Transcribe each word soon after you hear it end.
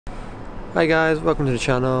Hi guys, welcome to the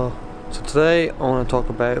channel. So today I want to talk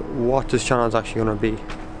about what this channel is actually going to be.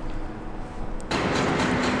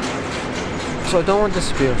 So I don't want this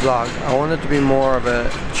to be a vlog, I want it to be more of a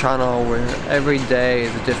channel where every day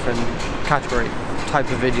is a different category, type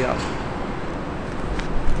of video.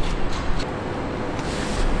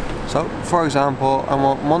 So for example, I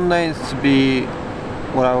want Mondays to be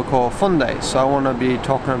what I would call fun days. So I want to be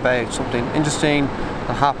talking about something interesting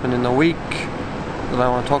that happened in the week that I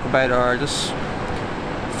want to talk about, or just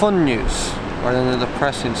fun news rather than the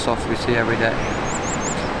depressing stuff we see every day.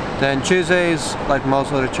 Then Tuesdays, like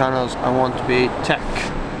most other channels, I want to be tech,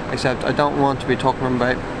 except I don't want to be talking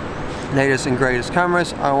about latest and greatest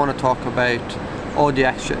cameras. I want to talk about all the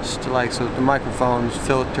extras, the likes of the microphones,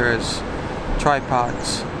 filters,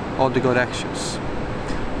 tripods, all the good extras.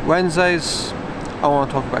 Wednesdays, I want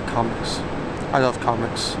to talk about comics. I love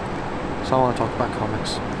comics, so I want to talk about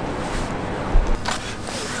comics.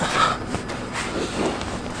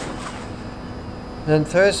 Then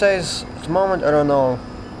Thursdays, at the moment I don't know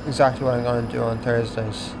exactly what I'm going to do on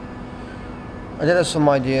Thursdays. I did have some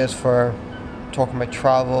ideas for talking about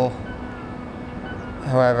travel,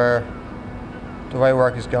 however, the way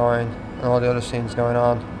work is going and all the other things going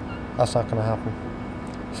on, that's not going to happen.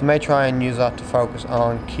 So I may try and use that to focus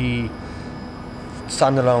on key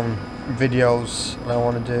standalone videos that I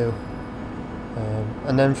want to do.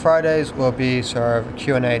 And then Fridays will be sort of a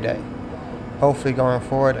Q&A day. Hopefully going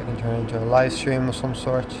forward I can turn it into a live stream of some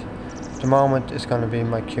sort. At the moment it's going to be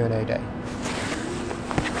my Q&A day.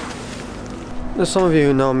 Now some of you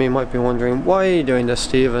who know me might be wondering, why are you doing this,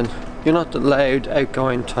 Stephen? You're not the loud,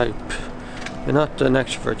 outgoing type. You're not an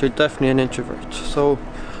extrovert, you're definitely an introvert. So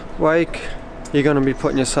why are you going to be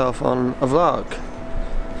putting yourself on a vlog?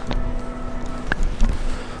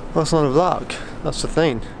 Well, it's not a vlog, that's the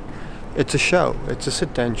thing. It's a show, it's a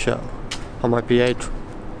sit down show. I might be out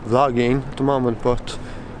vlogging at the moment, but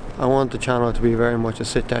I want the channel to be very much a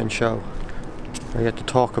sit down show. I get to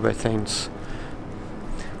talk about things.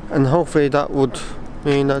 And hopefully that would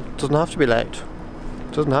mean that it doesn't have to be loud.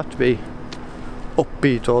 It doesn't have to be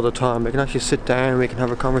upbeat all the time. We can actually sit down and we can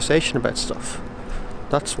have a conversation about stuff.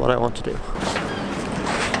 That's what I want to do.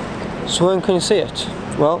 So when can you see it?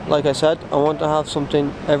 Well, like I said, I want to have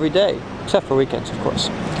something every day, except for weekends of course.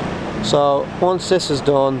 So once this is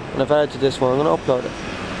done and I've edited this one, I'm going to upload it.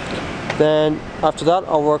 Then after that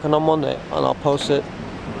I'll work on Monday and I'll post it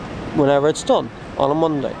whenever it's done on a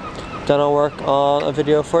Monday. Then I'll work on a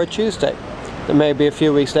video for a Tuesday. It may be a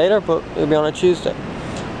few weeks later, but it'll be on a Tuesday.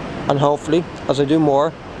 And hopefully as I do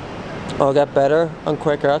more I'll get better and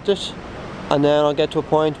quicker at it, and then I'll get to a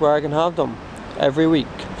point where I can have them every week,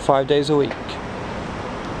 5 days a week.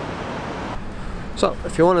 So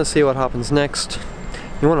if you want to see what happens next,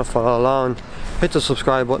 you want to follow along, hit the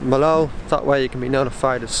subscribe button below, that way you can be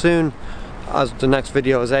notified as soon as the next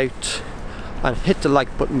video is out, and hit the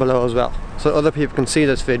like button below as well, so other people can see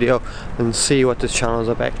this video and see what this channel is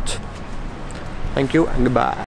about. Thank you and goodbye.